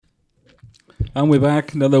And we're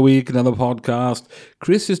back, another week, another podcast.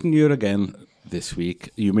 Chris isn't here again this week.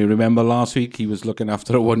 You may remember last week he was looking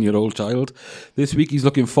after a 1-year-old child. This week he's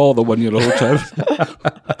looking for the 1-year-old child.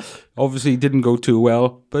 Obviously didn't go too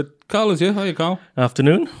well, but Carl is here. Hi, Carl.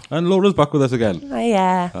 Afternoon. And Laura's back with us again.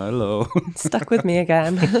 Hiya. Hello. Stuck with me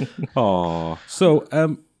again. Oh, so,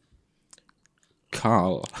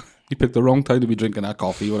 Carl, you picked the wrong time to be drinking that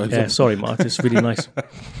coffee. Sorry, Mark. It's really nice.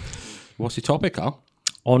 What's your topic, Carl?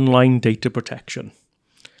 Online data protection.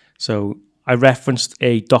 So I referenced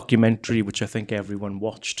a documentary which I think everyone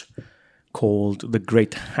watched called The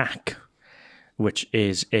Great Hack, which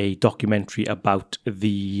is a documentary about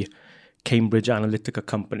the Cambridge Analytica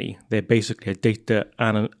company. They're basically a data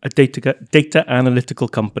analytical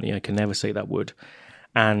company. I can never say that word.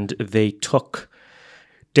 And they took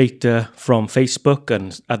data from Facebook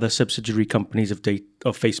and other subsidiary companies of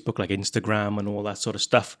Facebook, like Instagram and all that sort of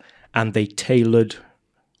stuff, and they tailored.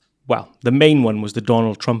 Well, the main one was the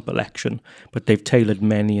Donald Trump election, but they've tailored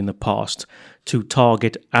many in the past to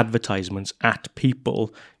target advertisements at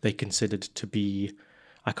people they considered to be,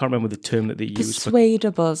 I can't remember the term that they used.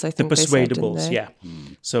 Persuadables, I think. The persuadables, yeah.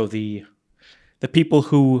 So the people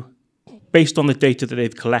who, based on the data that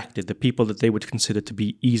they've collected, the people that they would consider to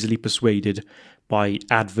be easily persuaded by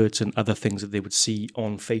adverts and other things that they would see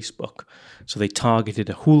on Facebook. So they targeted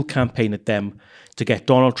a whole campaign at them to get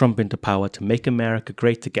Donald Trump into power, to make America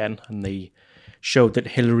great again. And they showed that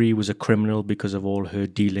Hillary was a criminal because of all her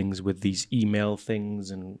dealings with these email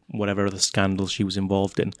things and whatever other scandals she was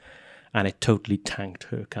involved in. And it totally tanked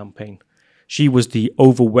her campaign. She was the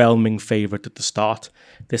overwhelming favorite at the start.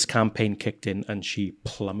 This campaign kicked in and she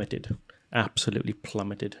plummeted. Absolutely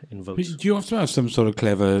plummeted in votes. You have to have some sort of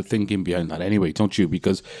clever thinking behind that anyway, don't you?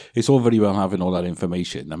 Because it's all very well having all that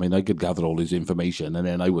information. I mean, I could gather all this information and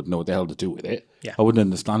then I wouldn't know what the hell to do with it. Yeah. I wouldn't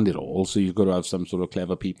understand it all. So you've got to have some sort of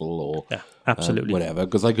clever people or absolutely whatever.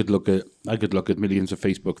 Because I could look at millions of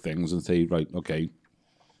Facebook things and say, right, okay,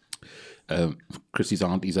 Chrissy's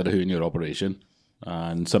auntie's had a hernia operation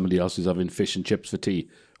and somebody else is having fish and chips for tea.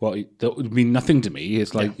 Well, that would mean nothing to me.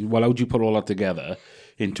 It's like, well, how would you put all that together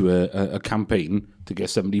into a campaign to get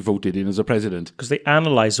somebody voted in as a president? Because they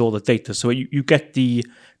analyze all the data. So you get the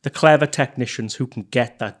clever technicians who can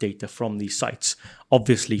get that data from these sites.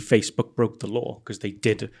 Obviously, Facebook broke the law because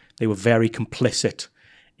they were very complicit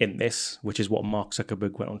in this, which is what Mark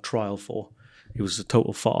Zuckerberg went on trial for. It was a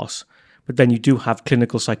total farce. But then you do have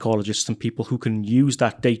clinical psychologists and people who can use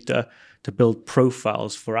that data to build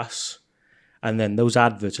profiles for us. And then those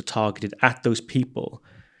adverts are targeted at those people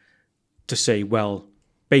to say, well,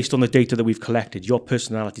 based on the data that we've collected, your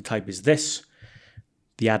personality type is this.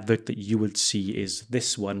 The advert that you would see is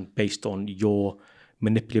this one based on your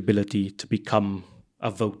manipulability to become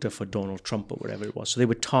a voter for Donald Trump or whatever it was. So they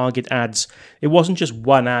would target ads. It wasn't just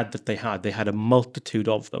one ad that they had. They had a multitude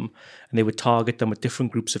of them, and they would target them at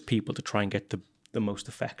different groups of people to try and get the most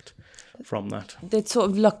effect from that. They'd sort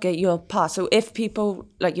of look at your past. So if people,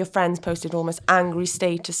 like your friends, posted almost angry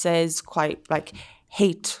statuses, quite like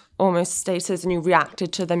hate almost statuses, and you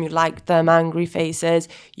reacted to them, you liked them, angry faces,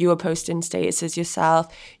 you were posting statuses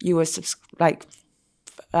yourself, you were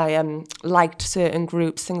liked certain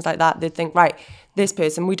groups, things like that, they'd think, right, this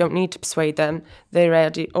person, we don't need to persuade them,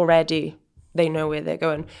 they're already they know where they're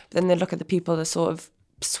going. But then they'd look at the people that sort of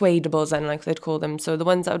persuadables, and like they'd call them. So the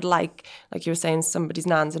ones that would like you were saying, somebody's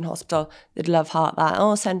nan's in hospital, they'd love heart that.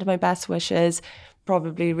 Oh, send her my best wishes.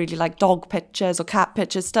 Probably really like dog pictures or cat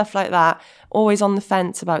pictures, stuff like that. Always on the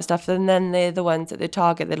fence about stuff. And then they're the ones that they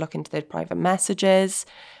target. They look into their private messages,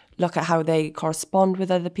 look at how they correspond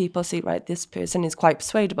with other people, see, right, this person is quite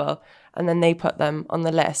persuadable. And then they put them on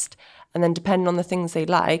the list. And then depending on the things they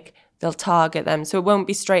like, they'll target them. So it won't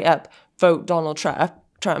be straight up, vote Donald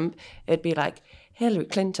Trump. It'd be like, Hillary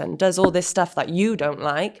Clinton does all this stuff that you don't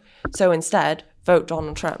like. So instead, vote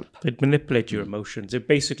Donald Trump. They'd manipulate your emotions. It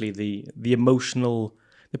basically the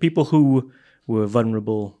people who were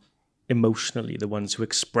vulnerable emotionally, the ones who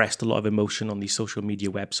expressed a lot of emotion on these social media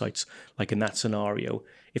websites, like in that scenario,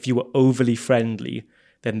 if you were overly friendly,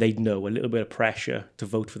 then they'd know a little bit of pressure to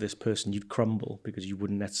vote for this person, you'd crumble because you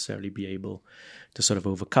wouldn't necessarily be able to sort of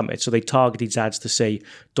overcome it. So they target these ads to say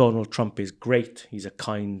Donald Trump is great, he's a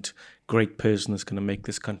kind, great person that's going to make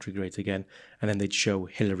this country great again. And then they'd show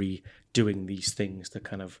Hillary doing these things to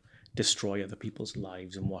kind of destroy other people's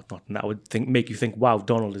lives and whatnot. And that would make you think, wow,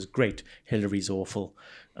 Donald is great, Hillary's awful,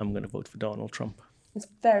 I'm going to vote for Donald Trump. It's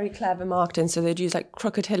very clever marketing. So they'd use like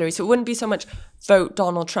crooked Hillary. So it wouldn't be so much vote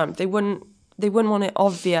Donald Trump. They wouldn't want it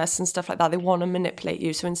obvious and stuff like that. They want to manipulate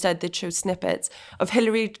you. So instead they'd show snippets of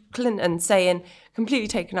Hillary Clinton saying, completely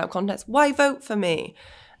taken out of context, why vote for me?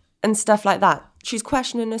 and stuff like that. She's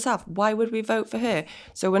questioning herself. Why would we vote for her?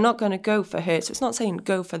 So we're not going to go for her. So it's not saying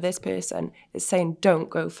go for this person. It's saying don't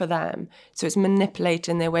go for them. So it's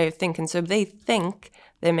manipulating their way of thinking. So they think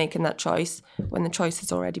they're making that choice when the choice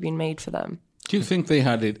has already been made for them. Do you think they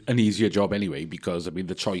had an easier job anyway? Because, I mean,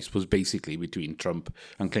 the choice was basically between Trump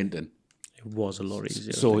and Clinton. It was a lot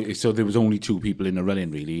easier. So there was only two people in the running,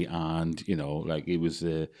 really, and it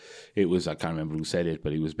was I can't remember who said it,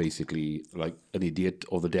 but it was basically like an idiot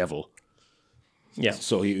or the devil. Yeah.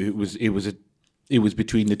 So it was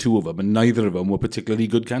between the two of them, and neither of them were particularly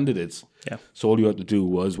good candidates. Yeah. So all you had to do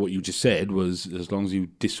was what you just said was, as long as you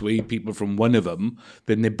dissuade people from one of them,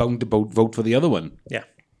 then they're bound to vote for the other one. Yeah,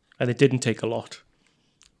 and it didn't take a lot.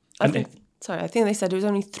 I think they said it was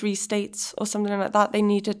only 3 states or something like that they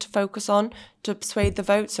needed to focus on to persuade the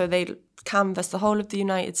vote. So they canvassed the whole of the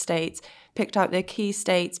United States, picked out their key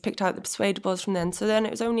states, picked out the persuadables from then. So then it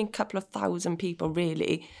was only a couple of thousand people,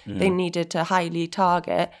 really, they needed to highly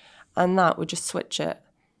target, and that would just switch it.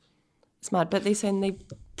 It's mad. But they're saying they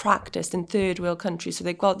practiced in third world countries, so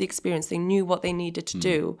they've got the experience. They knew what they needed to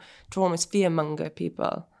do to almost fearmonger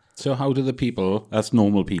people. So how do the people, as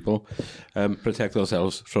normal people, protect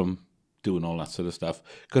ourselves from doing all that sort of stuff?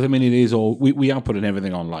 Because, I mean, it is all, we are putting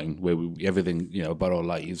everything online, where everything, about our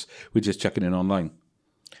lives, we're just checking in online.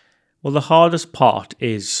 Well, the hardest part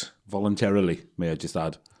is... Voluntarily, may I just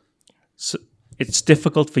add. So it's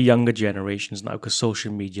difficult for younger generations now because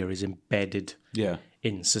social media is embedded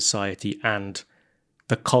in society and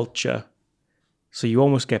the culture. So you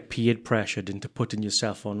almost get peer pressured into putting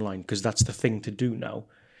yourself online because that's the thing to do now.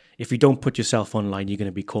 If you don't put yourself online, you're going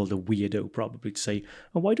to be called a weirdo, probably, to say,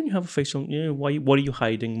 oh, why don't you have a face on? What are you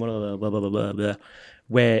hiding? Blah, blah, blah, blah, blah, blah.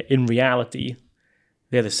 Where in reality,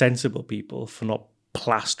 they're the sensible people for not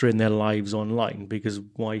plastering their lives online, because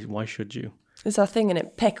why should you? It's that thing,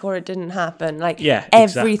 innit? Pick or it didn't happen. Like, Exactly.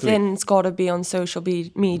 everything's got to be on social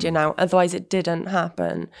media now, otherwise it didn't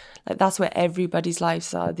happen. Like, that's where everybody's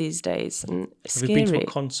lives are these days, and it's Have scary. you been to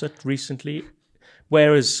a concert recently?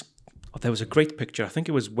 Whereas there was a great picture, I think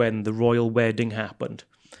it was when the royal wedding happened.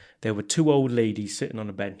 There were 2 old ladies sitting on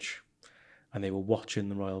a bench and they were watching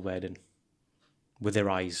the royal wedding with their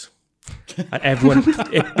eyes. And everyone,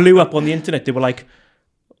 it blew up on the internet. They were like,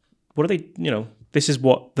 what are they, this is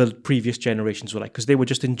what the previous generations were like, because they were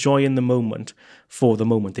just enjoying the moment for the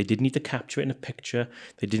moment. They didn't need to capture it in a picture.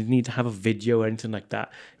 They didn't need to have a video or anything like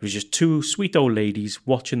that. It was just 2 sweet old ladies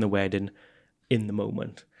watching the wedding in the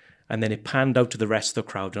moment. And then it panned out to the rest of the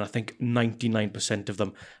crowd, and I think 99% of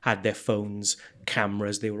them had their phones,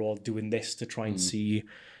 cameras. They were all doing this to try and see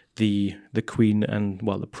the queen and,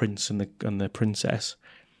 well, the prince and the princess.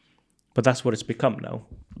 But that's what it's become now.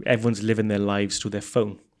 Everyone's living their lives through their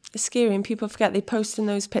phone. It's scary, and people forget they post in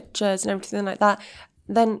those pictures and everything like that.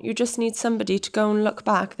 Then you just need somebody to go and look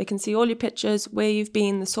back. They can see all your pictures, where you've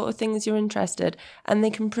been, the sort of things you're interested, and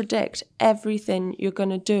they can predict everything you're going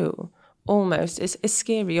to do. Almost. It's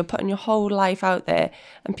scary. You're putting your whole life out there,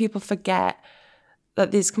 and people forget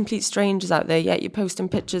that there's complete strangers out there, yet you're posting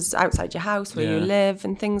pictures outside your house where you live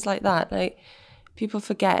and things like that. Like, people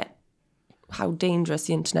forget how dangerous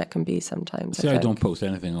the internet can be sometimes. See, I don't post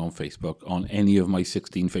anything on Facebook, on any of my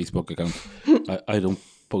 16 Facebook accounts. I don't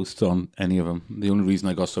post on any of them. The only reason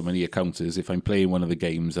I got so many accounts is if I'm playing one of the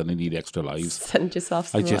games and I need extra lives. Send yourself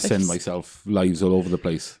some I just lives. send myself lives all over the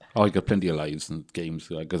place. I got plenty of lives and games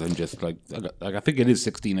because I'm just I think it is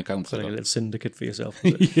 16 accounts. Like a little syndicate for yourself.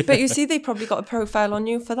 But you see, they probably got a profile on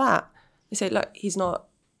you for that. They say, look,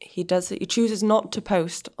 he chooses not to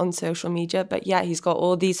post on social media, but yeah, he's got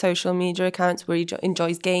all these social media accounts where he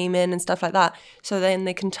enjoys gaming and stuff like that. So then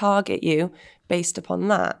they can target you based upon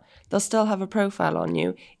that. They'll still have a profile on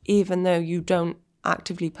you, even though you don't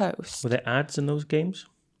actively post. Were there ads in those games?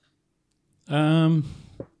 No.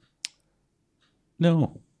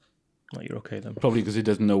 Oh, you're okay then. Probably because he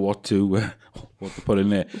doesn't know what to put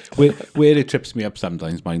in there. Where it trips me up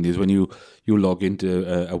sometimes, mind, is when you log into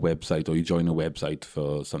a website or you join a website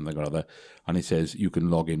for something or other, and it says you can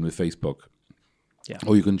log in with Facebook. Yeah.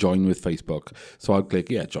 Or you can join with Facebook. So I'll click,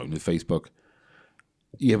 join with Facebook.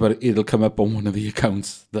 Yeah, but it'll come up on one of the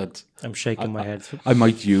accounts that I'm shaking my head. I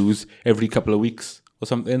might use every couple of weeks or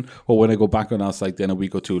something. Or when I go back on our site, then a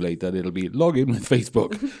week or 2 later, it'll be log in with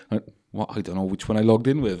Facebook. I don't know which one I logged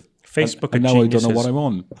in with. Facebook and are now geniuses. I don't know what I'm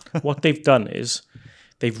on. What they've done is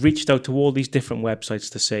they've reached out to all these different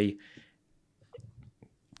websites to say,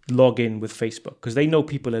 log in with Facebook, because they know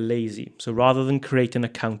people are lazy. So rather than create an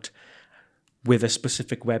account with a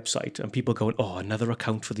specific website, and people going, oh, another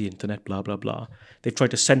account for the internet, blah, blah, blah. They've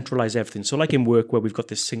tried to centralize everything. So like in work where we've got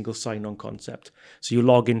this single sign-on concept. So you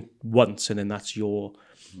log in once and then that's you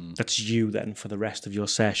then for the rest of your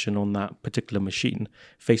session on that particular machine.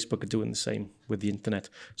 Facebook are doing the same with the internet.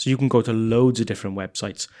 So you can go to loads of different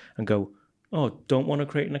websites and go, oh, don't want to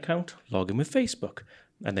create an account? Log in with Facebook.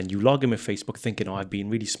 And then you log in with Facebook thinking, oh, I've been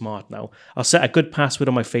really smart now. I'll set a good password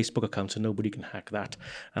on my Facebook account so nobody can hack that.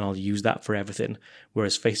 And I'll use that for everything.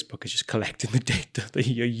 Whereas Facebook is just collecting the data that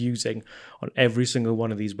you're using on every single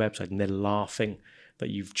one of these websites. And they're laughing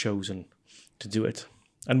that you've chosen to do it.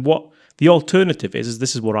 And what the alternative is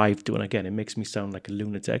this is what I've done. Again, it makes me sound like a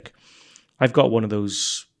lunatic. I've got one of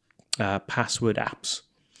those password apps.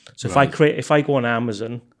 So if I go on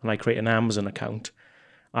Amazon and I create an Amazon account,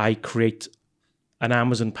 I create an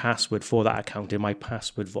Amazon password for that account in my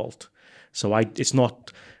password vault. So it's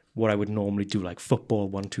not what I would normally do, like football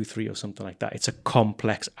 123 or something like that. It's a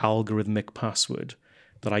complex algorithmic password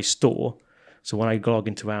that I store. So when I log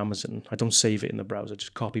into Amazon, I don't save it in the browser,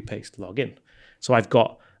 just copy paste, log in. So I've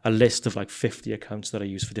got a list of like 50 accounts that I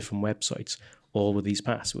use for different websites, all with these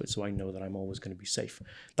passwords, so I know that I'm always going to be safe.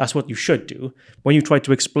 That's what you should do. When you try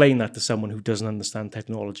to explain that to someone who doesn't understand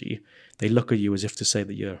technology, they look at you as if to say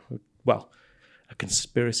that you're, well, a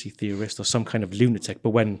conspiracy theorist or some kind of lunatic. But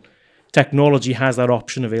when technology has that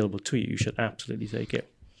option available to you, you should absolutely take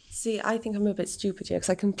it. See, I think I'm a bit stupid here because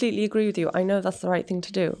I completely agree with you. I know that's the right thing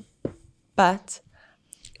to do. But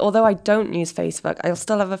although I don't use Facebook, I'll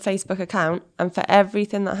still have a Facebook account. And for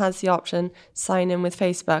everything that has the option, sign in with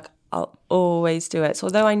Facebook, I'll always do it. So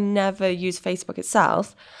although I never use Facebook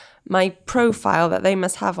itself, my profile that they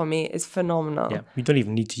must have on me is phenomenal. Yeah, you don't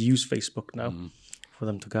even need to use Facebook now. For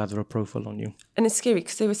them to gather a profile on you. And it's scary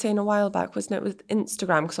because they were saying a while back, wasn't it, with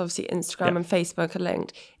Instagram, because obviously Instagram and Facebook are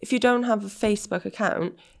linked. If you don't have a Facebook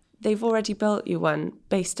account, they've already built you one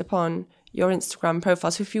based upon your Instagram profile.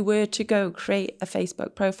 So if you were to go create a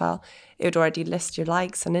Facebook profile, it would already list your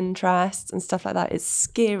likes and interests and stuff like that. It's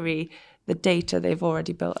scary, the data they've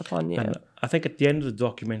already built upon you. And I think at the end of the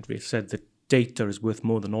documentary, it said that data is worth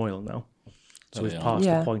more than oil now. So we've passed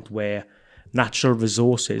the point where natural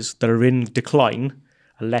resources that are in decline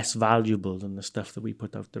are less valuable than the stuff that we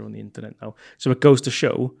put out there on the internet now. So it goes to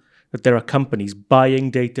show that there are companies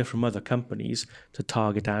buying data from other companies to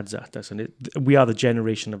target ads at us. And we are the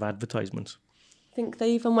generation of advertisements. I think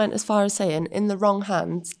they even went as far as saying, in the wrong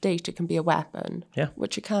hands, data can be a weapon. Yeah.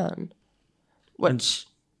 Which it can. Which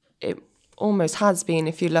it almost has been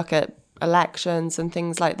if you look at elections and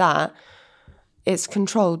things like that. It's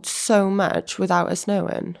controlled so much without us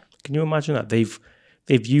knowing. Can you imagine that?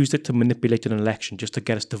 They've used it to manipulate an election just to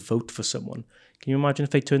get us to vote for someone. Can you imagine if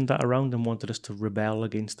they turned that around and wanted us to rebel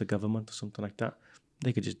against the government or something like that?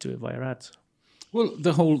 They could just do it via ads. Well,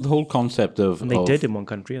 the whole concept of... And they did in one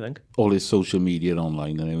country, I think. All this social media and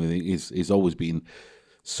online and everything is always been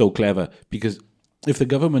so clever, because if the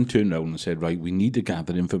government turned around and said, right, we need to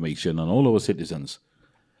gather information on all our citizens,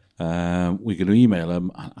 we can email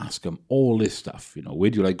them and ask them all this stuff, where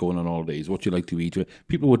do you like going on holidays, what do you like to eat?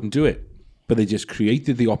 People wouldn't do it. But they just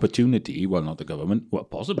created the opportunity, well, not the government, well,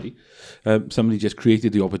 possibly. Somebody just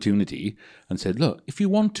created the opportunity and said, look, if you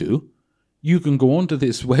want to, you can go onto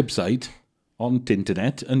this website on the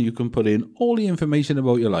internet and you can put in all the information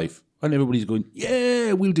about your life. And everybody's going,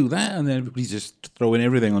 yeah, we'll do that. And then everybody's just throwing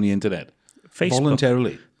everything on the internet. Facebook,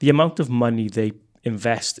 voluntarily. The amount of money they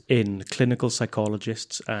invest in clinical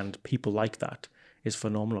psychologists and people like that is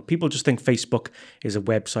phenomenal. People just think Facebook is a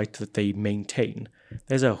website that they maintain.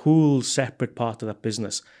 There's a whole separate part of that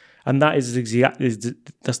business. And that's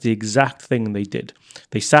the exact thing they did.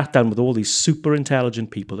 They sat down with all these super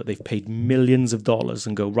intelligent people that they've paid millions of dollars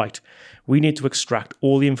and go, right, we need to extract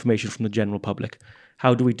all the information from the general public.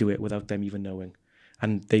 How do we do it without them even knowing?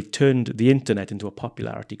 And they've turned the internet into a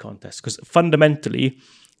popularity contest, because fundamentally,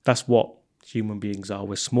 that's what human beings are.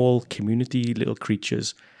 We're small community little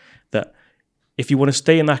creatures that if you want to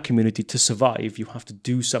stay in that community to survive, you have to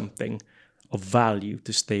do something of value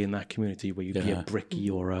to stay in that community, where you'd be a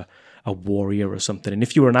brickie or a warrior or something. And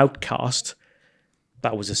if you were an outcast,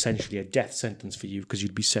 that was essentially a death sentence for you, because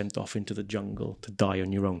you'd be sent off into the jungle to die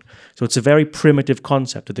on your own. So it's a very primitive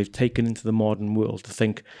concept that they've taken into the modern world to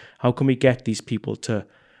think, how can we get these people to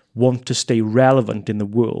want to stay relevant in the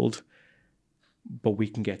world, but we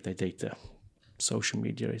can get their data? Social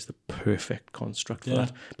media is the perfect construct for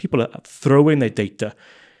that. People are throwing their data.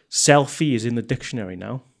 Selfie is in the dictionary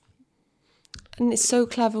now. And it's so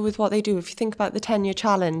clever with what they do. If you think about the 10-year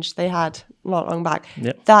challenge they had not long back,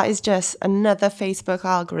 Yep. that is just another Facebook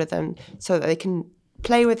algorithm so that they can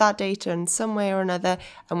play with that data in some way or another.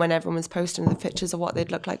 And when everyone was posting the pictures of what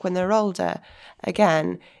they'd look like when they're older,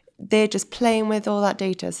 again, they're just playing with all that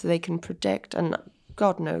data so they can predict and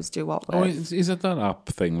God knows do what with. Oh, is it that app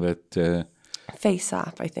thing that... Face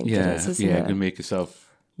app, I think it is, isn't you it? can make yourself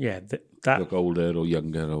that look older or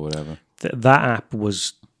younger or whatever. That app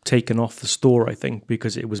was taken off the store, I think,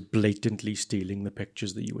 because it was blatantly stealing the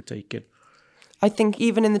pictures that you were taking. I think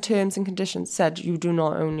even in the terms and conditions said you do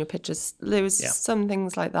not own your pictures. There was some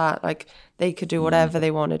things like that, like they could do whatever they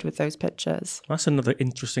wanted with those pictures. That's another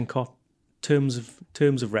interesting terms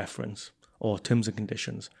of reference or terms and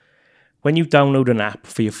conditions. When you download an app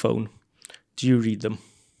for your phone, do you read them?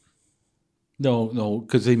 No,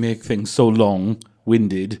 because they make things so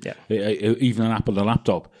long-winded. Yeah. Even an app on a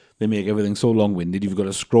laptop, they make everything so long-winded. You've got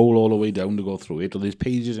to scroll all the way down to go through it, or there's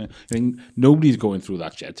pages. I think nobody's going through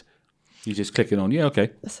that yet. You're just clicking on,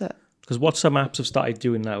 okay. That's it. Because what some apps have started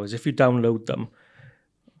doing now is if you download them,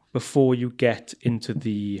 before you get into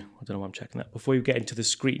the, I don't know why I'm checking that, before you get into the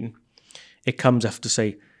screen, it comes up to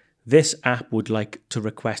say, this app would like to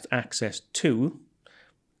request access to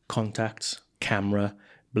contacts, camera,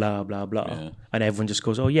 blah, blah, blah. Yeah. And everyone just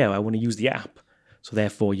goes, oh yeah, I want to use the app. So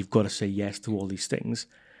therefore you've got to say yes to all these things.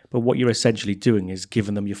 But what you're essentially doing is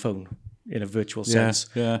giving them your phone in a virtual sense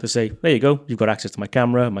to say, there you go, you've got access to my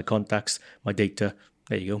camera, my contacts, my data.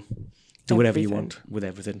 There you go. Do whatever you want with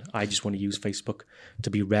everything. I just want to use Facebook to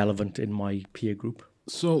be relevant in my peer group.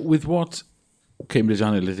 So with what Cambridge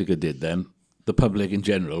Analytica did then, the public in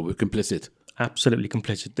general were complicit. Absolutely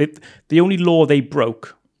complicit. The only law they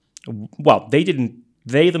broke, well,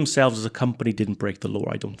 they themselves as a company didn't break the law,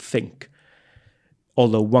 I don't think.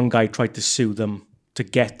 Although one guy tried to sue them to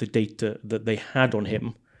get the data that they had on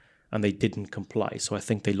him, and they didn't comply. So I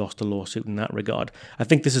think they lost a lawsuit in that regard. I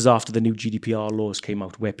think this is after the new GDPR laws came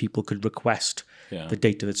out, where people could request the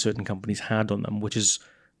data that certain companies had on them, which is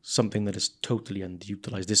something that is totally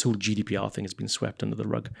underutilized. This whole GDPR thing has been swept under the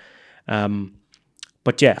rug.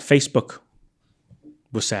 But yeah, Facebook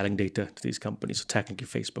was selling data to these companies. So technically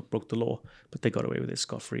Facebook broke the law, but they got away with it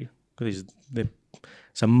scot-free. Because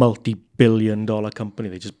it's a multi-billion-dollar company.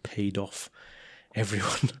 They just paid off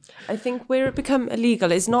everyone. I think where it become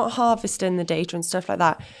illegal is not harvesting the data and stuff like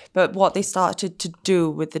that, but what they started to do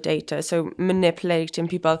with the data. So manipulating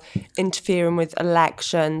people, interfering with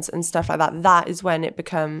elections and stuff like that. That is when it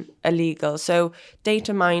become illegal. So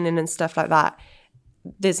data mining and stuff like that,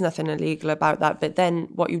 there's nothing illegal about that. But then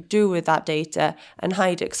what you do with that data and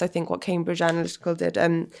hide it, because I think what Cambridge Analytica did,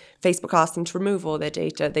 Facebook asked them to remove all their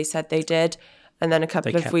data. They said they did. And then a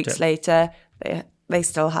couple of weeks later, they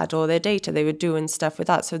still had all their data. They were doing stuff with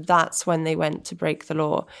that. So that's when they went to break the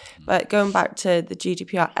law. But going back to the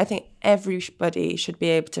GDPR, I think everybody should be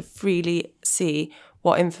able to freely see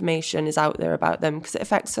what information is out there about them, because it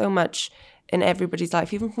affects so much in everybody's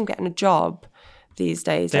life, even from getting a job these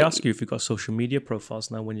days. They ask you if you've got social media profiles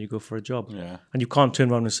now when you go for a job. Yeah. And you can't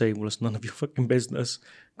turn around and say, well, it's none of your fucking business,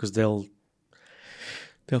 because they'll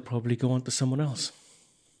probably go on to someone else.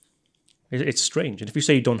 It's strange. And if you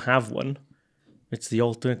say you don't have one, it's the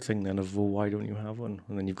alternate thing then of, well, why don't you have one?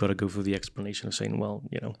 And then you've got to go through the explanation of saying, well,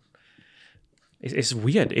 it's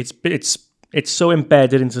weird. It's so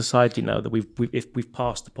embedded in society now that we've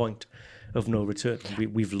passed the point of no return.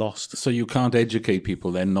 We've lost. So you can't educate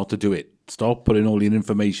people then not to do it. Stop putting all your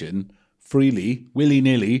information freely,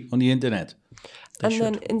 willy-nilly on the internet.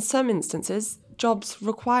 Then in some instances, jobs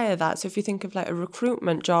require that. So if you think of like a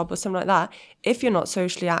recruitment job or something like that, if you're not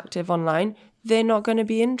socially active online, they're not going to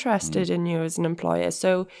be interested in you as an employer.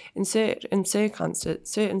 So in certain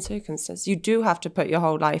circumstances, you do have to put your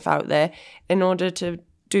whole life out there in order to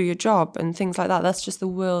do your job and things like that. That's just the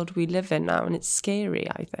world we live in now, and it's scary,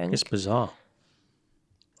 I think. It's bizarre.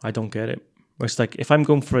 I don't get it. It's like, if I'm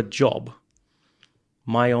going for a job,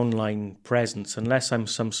 my online presence, unless I'm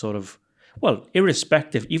some sort of, well,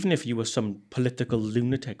 irrespective, even if you were some political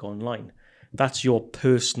lunatic online, that's your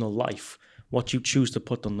personal life. What you choose to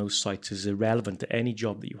put on those sites is irrelevant to any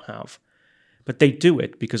job that you have. But they do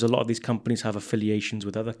it because a lot of these companies have affiliations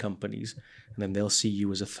with other companies, and then they'll see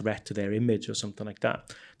you as a threat to their image or something like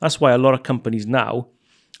that. That's why a lot of companies now,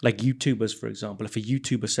 like YouTubers, for example, if a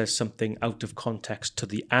YouTuber says something out of context to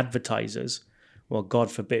the advertisers, well,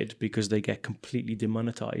 God forbid, because they get completely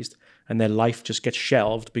demonetized and their life just gets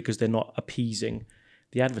shelved because they're not appeasing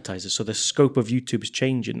the advertisers. So the scope of YouTube is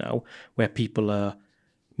changing now, where people are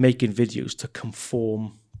making videos to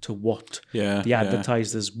conform to what the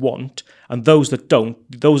advertisers want. And those that don't,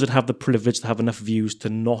 those that have the privilege to have enough views to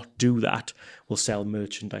not do that, will sell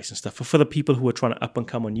merchandise and stuff. But for the people who are trying to up and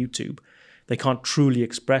come on YouTube, they can't truly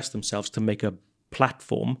express themselves to make a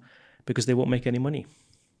platform because they won't make any money.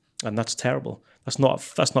 And that's terrible. That's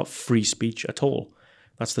not free speech at all.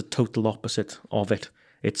 That's the total opposite of it.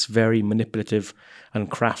 It's very manipulative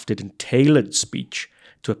and crafted and tailored speech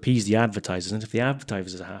to appease the advertisers. And if the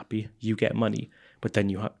advertisers are happy, you get money. But then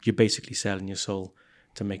you're basically selling your soul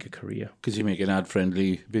to make a career. Because you're making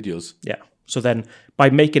ad-friendly videos. Yeah. So then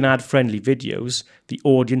by making ad-friendly videos, the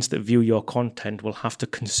audience that view your content will have to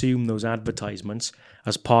consume those advertisements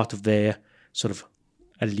as part of their sort of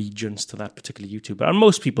allegiance to that particular YouTuber. And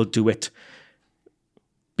most people do it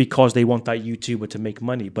because they want that YouTuber to make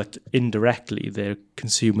money, but indirectly they're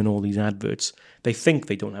consuming all these adverts. They think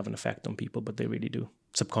they don't have an effect on people, but they really do,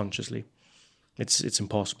 subconsciously. It's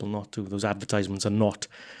impossible not to. Those advertisements are not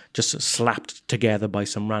just slapped together by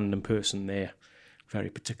some random person. They're very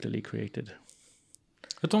particularly created.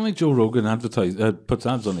 I don't think Joe Rogan puts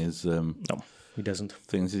ads on his No, he doesn't.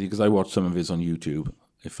 things, because I watch some of his on YouTube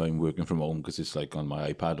if I'm working from home, because it's like on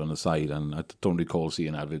my iPad on the side, and I don't recall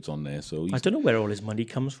seeing adverts on there. So I don't know where all his money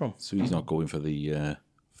comes from. So he's not going for the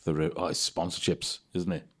it's sponsorships,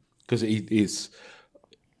 isn't it? Because it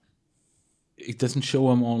doesn't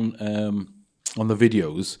show him on the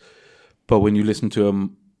videos, but when you listen to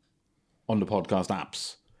him on the podcast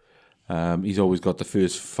apps, he's always got the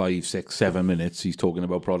first 5, 6, 7 minutes he's talking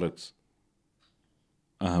about products,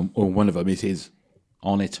 or one of them is his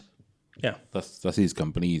on it. Yeah, That's his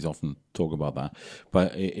company. He's often talking about that.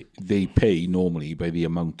 But they pay normally by the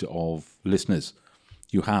amount of listeners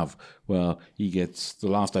you have. Well, he gets, the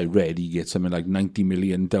last I read, he gets something like 90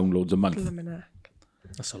 million downloads a month.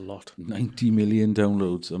 that's a lot. 90 million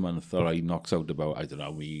downloads a month. Or he knocks out about, I don't know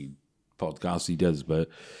how many podcasts he does, but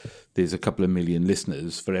there's a couple of million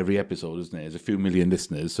listeners for every episode, isn't there? There's a few million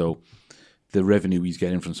listeners. So the revenue he's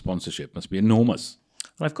getting from sponsorship must be enormous.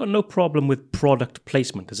 And I've got no problem with product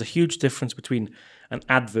placement. There's a huge difference between an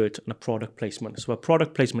advert and a product placement. So a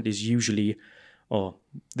product placement is usually,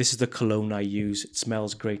 this is the cologne I use. It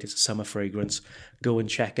smells great. It's a summer fragrance. Go and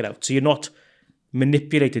check it out. So you're not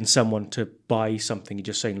manipulating someone to buy something. You're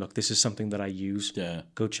just saying, look, this is something that I use. Yeah.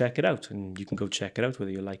 Go check it out. And you can go check it out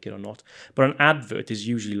whether you like it or not. But an advert is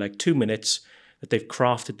usually like 2 minutes that they've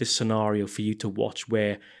crafted this scenario for you to watch,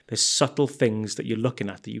 where there's subtle things that you're looking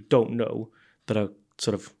at that you don't know that are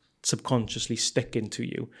sort of subconsciously stick into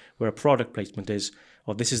you, where a product placement is,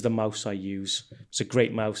 this is the mouse I use. It's a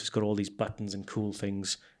great mouse. It's got all these buttons and cool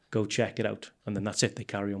things. Go check it out. And then that's it. They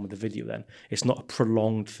carry on with the video then. It's not a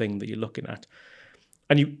prolonged thing that you're looking at.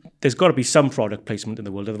 And there's got to be some product placement in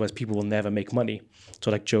the world, otherwise people will never make money.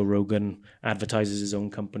 So like Joe Rogan advertises his own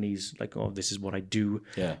companies, like, this is what I do.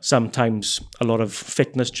 Yeah. Sometimes a lot of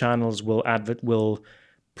fitness channels will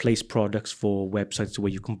place products for websites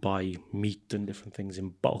where you can buy meat and different things in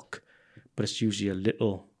bulk, but it's usually a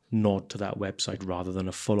little nod to that website rather than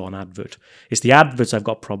a full-on advert. It's the adverts I've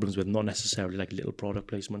got problems with, not necessarily like little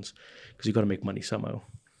product placements, because you've got to make money somehow.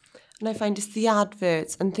 And I find it's the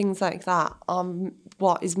adverts and things like that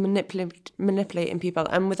what is manipulating people.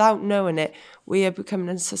 And without knowing it, we are becoming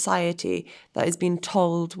a society that is being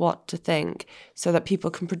told what to think so that people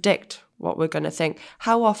can predict what we're going to think.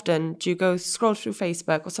 How often do you go scroll through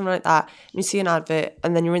Facebook or something like that and you see an advert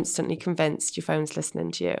and then you're instantly convinced your phone's listening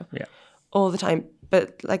to you? Yeah. All the time.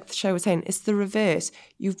 But like the show was saying, it's the reverse.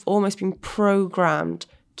 You've almost been programmed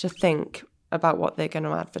to think about what they're going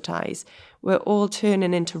to advertise. We're all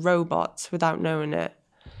turning into robots without knowing it.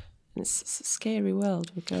 It's a scary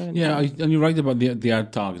world we're going. Yeah, and you're right about the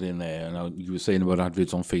ad targeting there. And you were saying about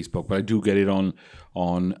adverts on Facebook, but I do get it on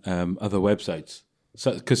other websites.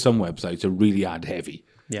 Because some websites are really ad heavy.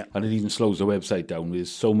 Yeah. And it even slows the website down with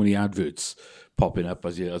so many adverts popping up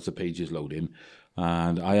as the page is loading.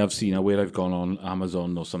 And I have seen where I've gone on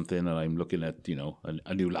Amazon or something and I'm looking at,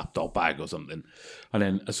 a new laptop bag or something. And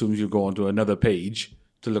then as soon as you go onto another page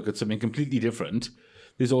to look at something completely different,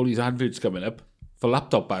 there's all these adverts coming up for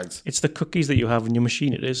laptop bags. It's the cookies that you have in your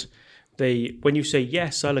machine, it is. When you say,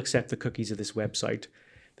 yes, I'll accept the cookies of this website,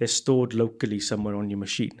 they're stored locally somewhere on your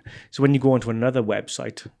machine. So when you go onto another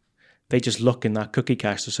website, they just look in that cookie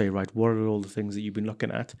cache to say, right, what are all the things that you've been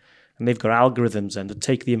looking at? And they've got algorithms then to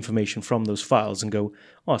take the information from those files and go,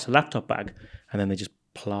 it's a laptop bag. And then they just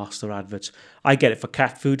plaster adverts. I get it for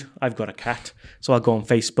cat food. I've got a cat. So I'll go on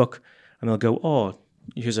Facebook and they'll go,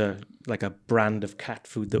 here's a brand of cat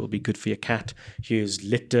food that will be good for your cat. Here's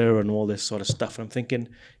litter and all this sort of stuff. And I'm thinking,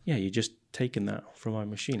 yeah, you're just taking that from my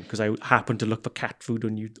machine because I happen to look for cat food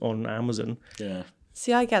on Amazon. Yeah.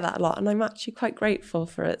 See, I get that a lot and I'm actually quite grateful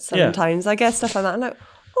for it sometimes. Yeah. I get stuff like that. I'm like,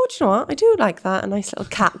 do you know what? I do like that. A nice little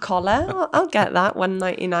cat collar. I'll get that,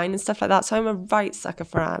 $1.99 and stuff like that. So I'm a right sucker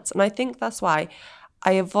for ads. And I think that's why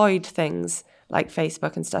I avoid things like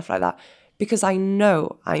Facebook and stuff like that, because I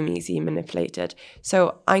know I'm easily manipulated.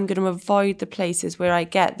 So I'm going to avoid the places where I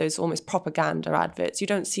get those almost propaganda adverts. You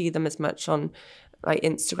don't see them as much on like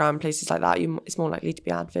Instagram, places like that. It's more likely to be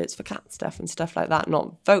adverts for cat stuff and stuff like that,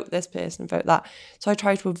 not vote this person, vote that. So I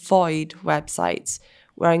try to avoid websites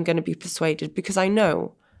where I'm going to be persuaded, because I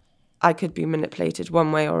know I could be manipulated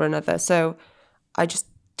one way or another. So I just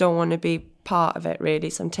don't want to be part of it, really.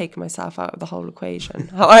 So I'm taking myself out of the whole equation,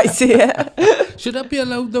 how I see it. Should that be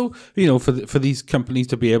allowed, though? You know, for these companies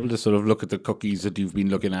to be able to sort of look at the cookies that you've been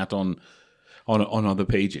looking at on other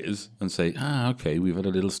pages and say, okay, we've had a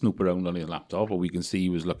little snoop around on your laptop, or we can see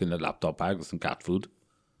you was looking at laptop bags and cat food.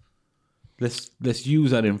 Let's use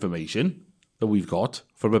that information that we've got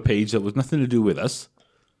from a page that was nothing to do with us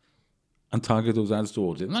and target those ads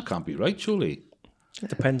towards it. And that can't be right, surely. It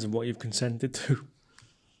depends on what you've consented to.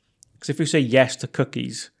 Because if you say yes to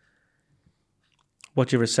cookies,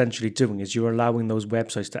 what you're essentially doing is you're allowing those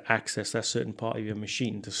websites to access that certain part of your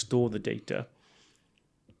machine to store the data.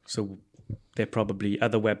 So they're probably,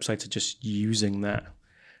 other websites are just using that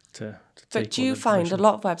to take. But do you find a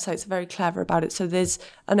lot of websites are very clever about it? So there's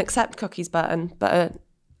an accept cookies button, but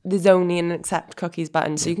there's only an accept cookies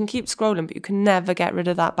button. So you can keep scrolling, but you can never get rid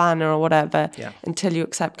of that banner or whatever until you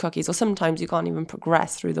accept cookies. Or sometimes you can't even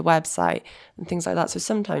progress through the website and things like that. So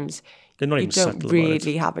sometimes they're not you don't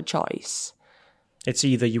really have a choice. It's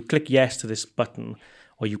either you click yes to this button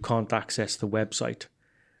or you can't access the website.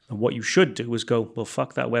 And what you should do is go, well,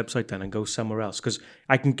 fuck that website then and go somewhere else. Because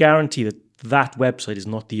I can guarantee that website is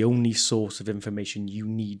not the only source of information you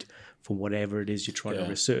need for whatever it is you're trying to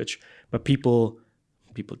research. But people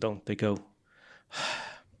don't. They go,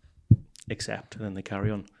 accept, and then they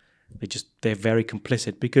carry on. They're very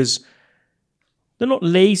complicit because they're not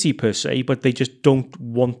lazy per se, but they just don't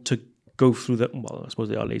want to go through I suppose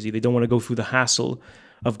they are lazy. They don't want to go through the hassle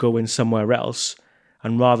of going somewhere else.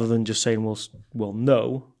 And rather than just saying, well,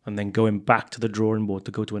 no, and then going back to the drawing board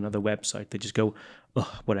to go to another website, they just go,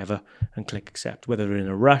 whatever, and click accept. Whether they're in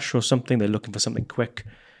a rush or something, they're looking for something quick,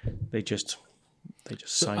 they just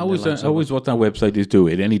sign. How is what that website is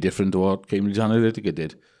doing any different to what Cambridge Analytica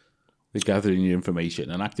did? They're gathering your information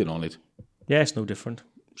and acting on it. Yeah, it's no different.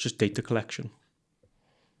 It's just data collection.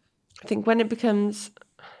 I think when it becomes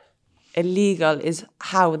illegal is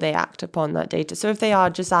how they act upon that data. So if they are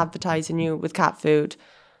just advertising you with cat food,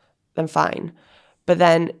 then fine. But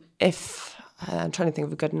then if, I'm trying to think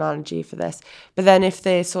of a good analogy for this, but then if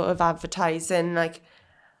they're sort of advertising like,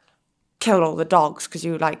 kill all the dogs because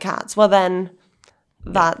you like cats, well then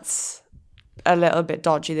that's a little bit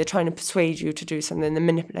dodgy. They're trying to persuade you to do something, they're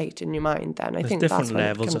manipulating your mind then. There's think different that's when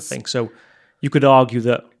levels, I think. So you could argue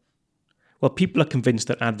that, well, people are convinced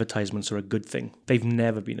that advertisements are a good thing. They've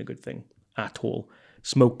never been a good thing at all.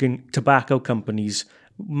 Smoking, tobacco companies,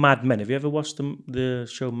 Mad Men. Have you ever watched the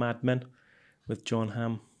show Mad Men with John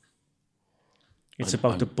Hamm? It's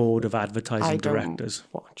about the board of advertising directors.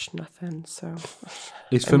 I don't watch nothing, so...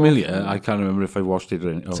 It's familiar. I can't remember if I watched it or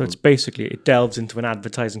anything. So it's basically, it delves into an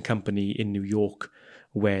advertising company in New York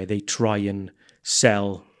where they try and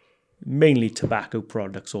sell mainly tobacco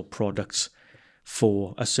products or products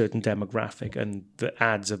for a certain demographic, and the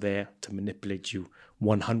ads are there to manipulate you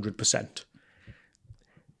 100%.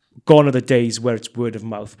 Gone are the days where it's word of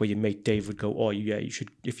mouth, where your mate Dave would go, oh yeah, you should,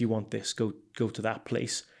 if you want this, go to that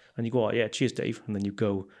place, and you go, oh yeah, cheers Dave, and then you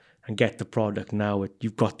go and get the product. Now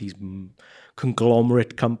you've got these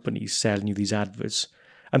conglomerate companies selling you these adverts,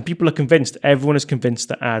 and people are convinced, everyone is convinced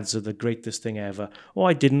that ads are the greatest thing ever. Oh,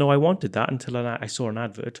 I didn't know I wanted that until I saw an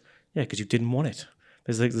advert. Yeah, because you didn't want it.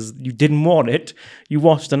 You didn't want it, you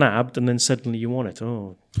watched an ad, and then suddenly you want it.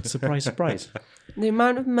 Oh, surprise, surprise. The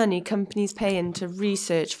amount of money companies pay into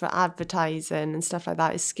research for advertising and stuff like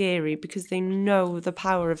that is scary, because they know the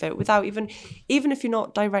power of it without even if you're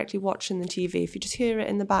not directly watching the TV, if you just hear it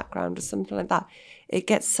in the background or something like that, it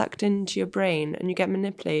gets sucked into your brain and you get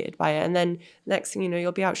manipulated by it. And then next thing you know,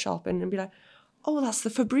 you'll be out shopping and be like, oh, that's the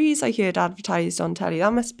Febreze I heard advertised on telly.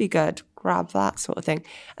 That must be good. Grab that sort of thing.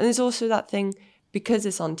 And there's also that thing, because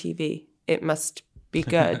it's on TV, it must be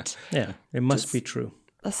good. Yeah, it must be true.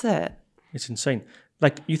 That's it. It's insane.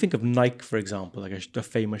 Like, you think of Nike, for example, like a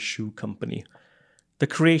famous shoe company. The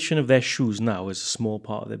creation of their shoes now is a small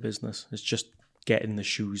part of their business. It's just getting the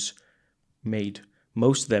shoes made.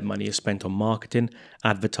 Most of their money is spent on marketing,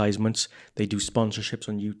 advertisements. They do sponsorships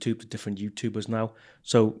on YouTube to different YouTubers now.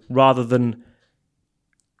 So rather than,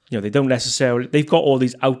 they don't necessarily, they've got all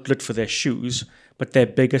these outlets for their shoes, but their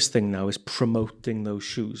biggest thing now is promoting those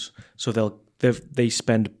shoes. So they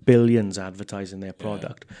spend billions advertising their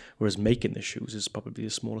product, whereas making the shoes is probably the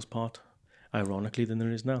smallest part, ironically, than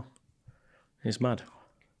there is now. It's mad.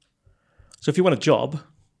 So if you want a job,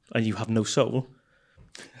 and you have no soul,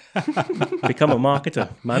 become a marketer,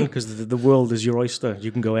 man, because the world is your oyster.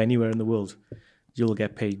 You can go anywhere in the world. You'll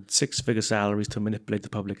get paid 6-figure salaries to manipulate the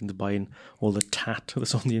public into buying all the tat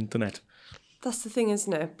that's on the internet. That's the thing,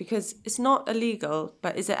 isn't it? Because it's not illegal,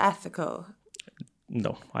 but is it ethical?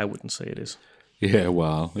 No, I wouldn't say it is. Yeah,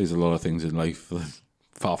 well, there's a lot of things in life that are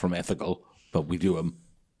far from ethical, but we do them.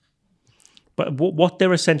 But what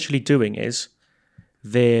they're essentially doing is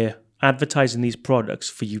they're advertising these products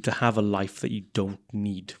for you to have a life that you don't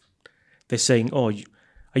need. They're saying, oh,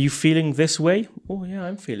 are you feeling this way? Oh, yeah,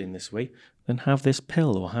 I'm feeling this way. Then have this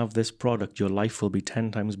pill or have this product. Your life will be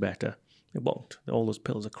 10 times better. It won't. All those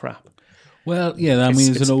pills are crap. Well, yeah, I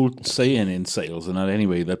mean, there's an old saying in sales and that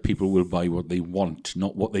anyway, that people will buy what they want,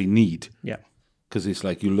 not what they need. Yeah. Because it's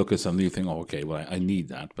like you look at something, you think, oh, okay, well, I need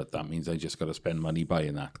that, but that means I just got to spend money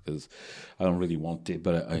buying that because I don't really want it,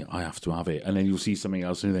 but I have to have it. And then you'll see something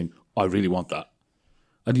else and you think, I really want that.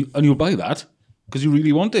 And you'll buy that because you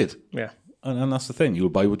really want it. Yeah. And that's the thing. You'll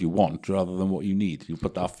buy what you want rather than what you need. You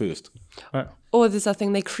put that first. Right. Or there's that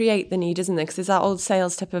thing, they create the need, isn't there? Because there's that old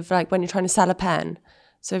sales tip of like when you're trying to sell a pen.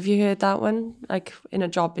 So have you heard that one? Like in a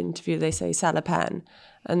job interview, they say sell a pen.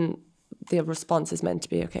 And the response is meant to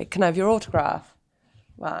be, okay, can I have your autograph?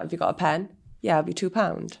 Well, have you got a pen? Yeah, it'll be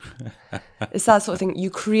 £2. It's that sort of thing.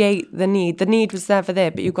 You create the need. The need was never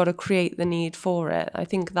there, but you've got to create the need for it. I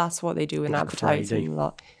think that's what they do in advertising a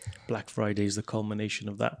lot. Black Friday is the culmination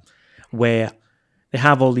of that, where they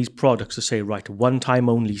have all these products to say, right, one-time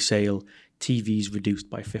only sale, TVs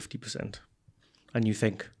reduced by 50%. And you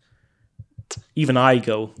think, even I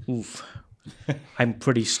go, oof, I'm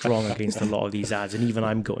pretty strong against a lot of these ads. And even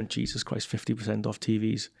I'm going, Jesus Christ, 50% off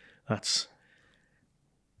TVs. That's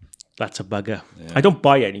a bugger. Yeah. I don't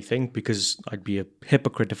buy anything because I'd be a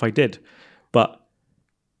hypocrite if I did. But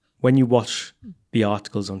when you watch the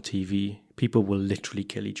articles on TV, people will literally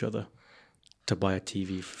kill each other to buy a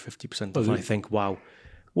TV for 50% off. And I think, wow,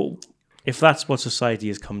 well, if that's what society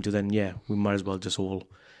has come to, then yeah, we might as well just all,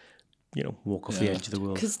 walk off the edge of the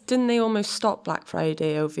world. Because didn't they almost stop Black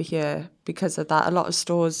Friday over here because of that? A lot of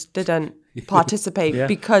stores didn't participate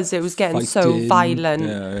because it was getting so violent.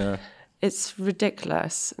 Yeah. It's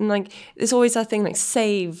ridiculous. And like, there's always that thing like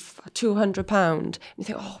save £200. You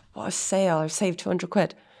think, oh, what a sale, I've saved 200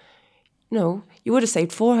 quid. No, you would have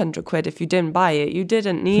saved 400 quid if you didn't buy it. You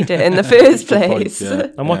didn't need it in the first place. Point,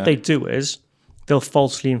 yeah. And what they do is they'll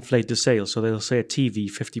falsely inflate the sale. So they'll say a TV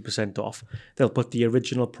 50% off. They'll put the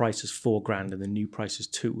original price as $4,000 and the new price is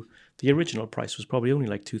 $2,000. The original price was probably only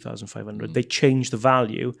like $2,500. They change the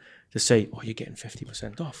value to say, oh, you're getting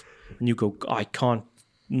 50% off. And you go, I can't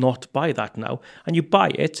not buy that now. And you buy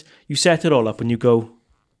it, you set it all up and you go,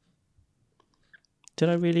 did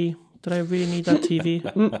I really need that TV?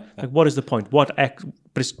 Like, what is the point? But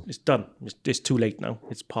it's done. It's too late now.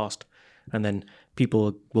 It's past. And then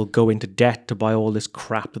people will go into debt to buy all this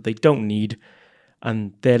crap that they don't need.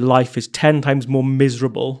 And their life is 10 times more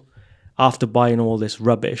miserable after buying all this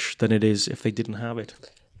rubbish than it is if they didn't have it.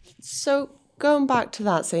 So going back to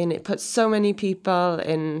that, saying it puts so many people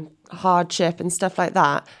in hardship and stuff like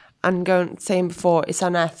that, and saying before it's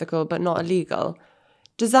unethical but not illegal,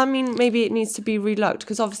 does that mean maybe it needs to be relooked?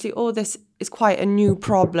 Because obviously all this is quite a new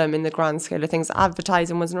problem in the grand scale of things.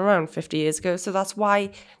 Advertising wasn't around 50 years ago, so that's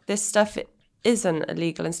why this stuff isn't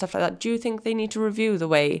illegal and stuff like that. Do you think they need to review the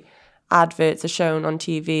way adverts are shown on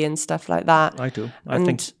TV and stuff like that? I do. I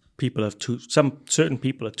think certain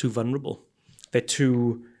people are too vulnerable. They're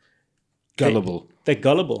too gullible. They're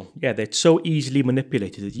gullible. Yeah, they're so easily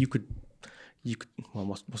manipulated that you could. Well,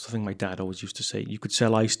 what's the thing my dad always used to say? You could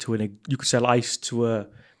sell ice to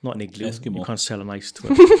not an igloo. Eskimo. You can't sell an ice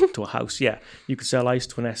to a house. Yeah, you could sell ice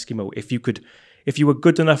to an Eskimo if you were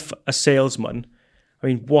good enough a salesman. I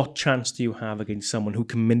mean, what chance do you have against someone who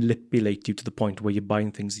can manipulate you to the point where you're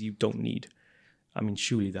buying things that you don't need? I mean,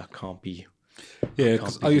 surely that can't be. Yeah,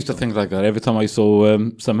 because I used to think like that. Every time I saw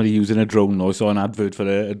somebody using a drone or I saw an advert for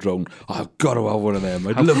a drone, I've got to have one of them.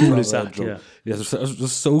 How cool is that? Drone. Yeah, it was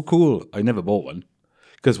just so cool. I never bought one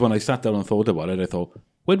because when I sat down and thought about it, I thought,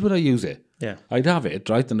 when would I use it? Yeah. I'd have it,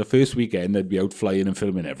 right? And the first weekend, I'd be out flying and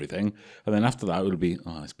filming everything. And then after that, it'll be,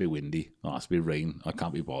 it's a bit windy. It's a bit rain. I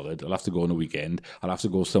can't be bothered. I'll have to go on a weekend. I'll have to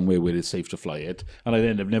go somewhere where it's safe to fly it. And I'd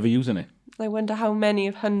end up never using it. I wonder how many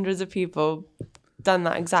hundreds of people done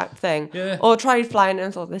that exact thing. Yeah. Or tried flying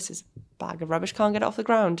and thought, this is a bag of rubbish, can't get it off the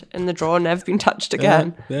ground. In the drawer, never been touched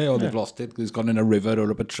again. Or they've lost it. It's gone in a river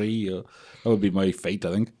or up a tree. That would be my fate,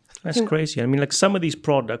 I think. That's crazy. I mean, like some of these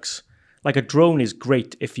products, like a drone is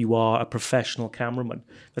great if you are a professional cameraman.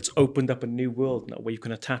 That's opened up a new world now where you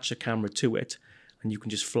can attach a camera to it and you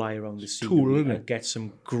can just fly around the scene and get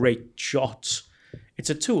some great shots. It's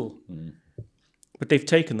a tool. But they've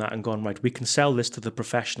taken that and gone, right, we can sell this to the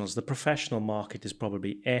professionals. The professional market is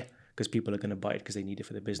probably because people are going to buy it because they need it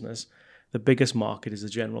for their business. The biggest market is the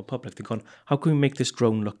general public. They've gone, how can we make this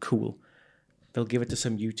drone look cool? They'll give it to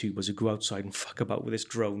some YouTubers who go outside and fuck about with this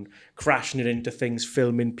drone, crashing it into things,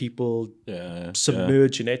 filming people,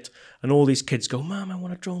 submerging it. And all these kids go, Mom, I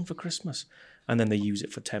want a drone for Christmas. And then they use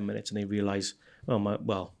it for 10 minutes and they realise, I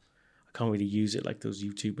can't really use it like those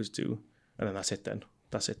YouTubers do. And then that's it then.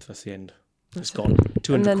 That's it. That's the end. It's gone.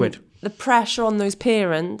 200 quid. The pressure on those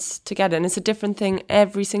parents to get it, and it's a different thing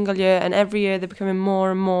every single year, and every year they're becoming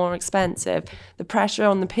more and more expensive. The pressure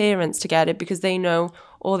on the parents to get it because they know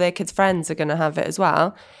all their kids' friends are going to have it as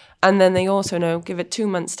well. And then they also know, give it 2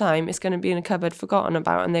 months' time, it's going to be in a cupboard forgotten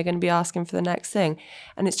about, and they're going to be asking for the next thing.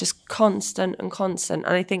 And it's just constant and constant.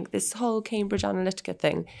 And I think this whole Cambridge Analytica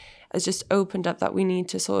thing has just opened up that we need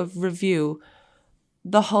to sort of review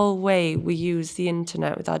the whole way we use the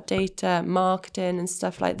internet with our data, marketing and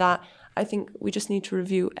stuff like that. I think we just need to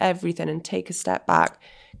review everything and take a step back,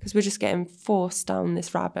 because we're just getting forced down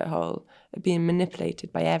this rabbit hole of being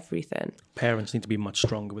manipulated by everything. Parents need to be much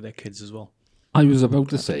stronger with their kids as well. I was about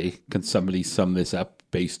to say, can somebody sum this up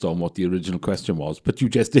based on what the original question was? But you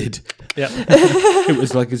just did. Yeah. It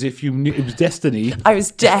was like as if you knew. It was destiny. I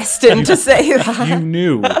was destined to say that. You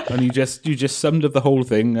knew, and you just summed up the whole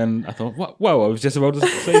thing. And I thought, wow, I was just about to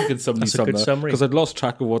say, can somebody That's a good summary. Because I'd lost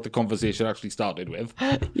track of what the conversation actually started with.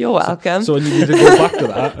 You're welcome. So I needed to go back to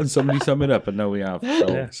that and somebody sum it up, and now we have.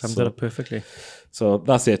 So, Summed it up perfectly. So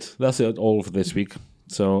that's it. That's it all for this week.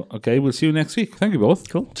 So, okay, we'll see you next week. Thank you both.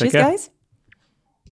 Cool. Take Cheers, care. guys.